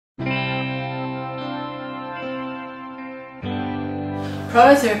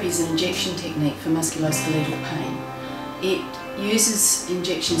Prolotherapy is an injection technique for musculoskeletal pain. It uses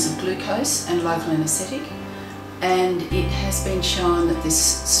injections of glucose and local anaesthetic, and it has been shown that this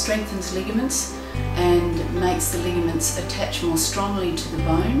strengthens ligaments and makes the ligaments attach more strongly to the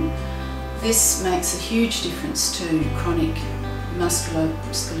bone. This makes a huge difference to chronic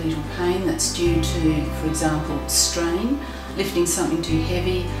musculoskeletal pain that's due to, for example, strain, lifting something too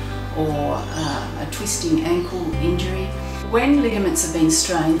heavy, or a twisting ankle injury. When ligaments have been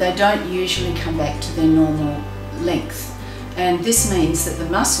strained, they don't usually come back to their normal length, and this means that the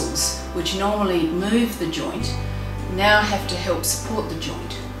muscles which normally move the joint now have to help support the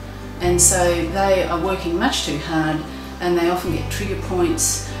joint, and so they are working much too hard, and they often get trigger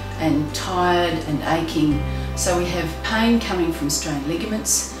points and tired and aching. So we have pain coming from strained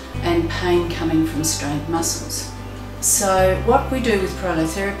ligaments and pain coming from strained muscles. So what we do with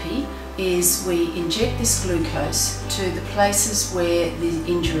prolotherapy is we inject this glucose to the places where the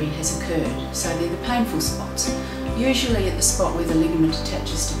injury has occurred. So they're the painful spots, usually at the spot where the ligament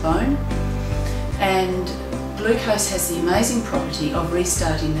attaches to bone. And glucose has the amazing property of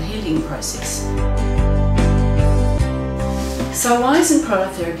restarting the healing process. So why isn't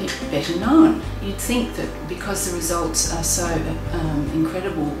prolotherapy better known? You'd think that because the results are so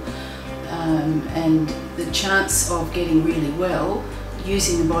incredible and the chance of getting really well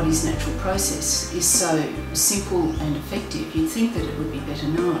using the body's natural process is so simple and effective, you'd think that it would be better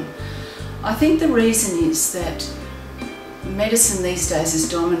known. I think the reason is that medicine these days is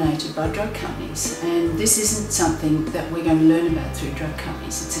dominated by drug companies, and this isn't something that we're going to learn about through drug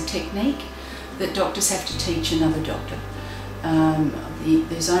companies. It's a technique that doctors have to teach another doctor.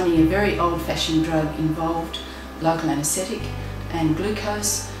 There's only a very old-fashioned drug involved, local anaesthetic and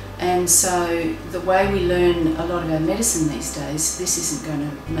glucose, and so the way we learn a lot of our medicine these days, this isn't going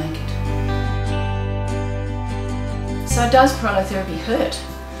to make it. So does prolotherapy hurt?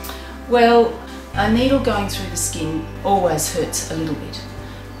 Well, a needle going through the skin always hurts a little bit,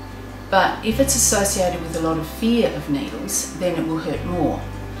 but if it's associated with a lot of fear of needles, then it will hurt more.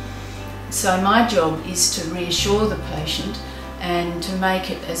 So my job is to reassure the patient and to make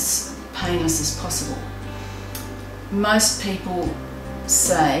it as painless as possible. Most people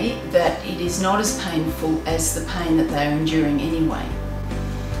say that it is not as painful as the pain that they are enduring anyway.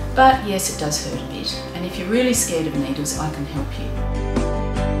 But yes, it does hurt a bit, and if you're really scared of needles, I can help you.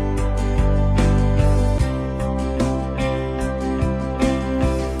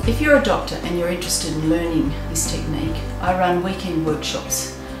 If you're a doctor and you're interested in learning this technique, I run weekend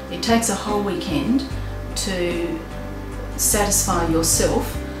workshops. It takes a whole weekend to satisfy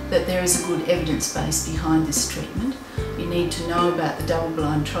yourself that there is a good evidence base behind this treatment. You need to know about the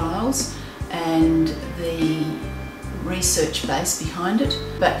double-blind trials and the research base behind it,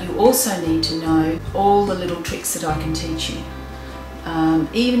 but you also need to know all the little tricks that I can teach you.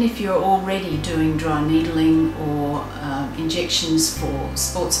 Even if you're already doing dry needling or injections for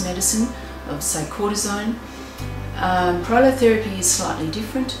sports medicine of, say, cortisone, prolotherapy is slightly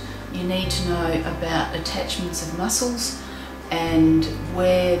different. You need to know about attachments of muscles and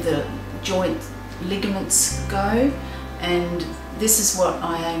where the joint ligaments go, and this is what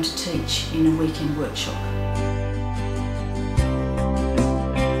I aim to teach in a weekend workshop.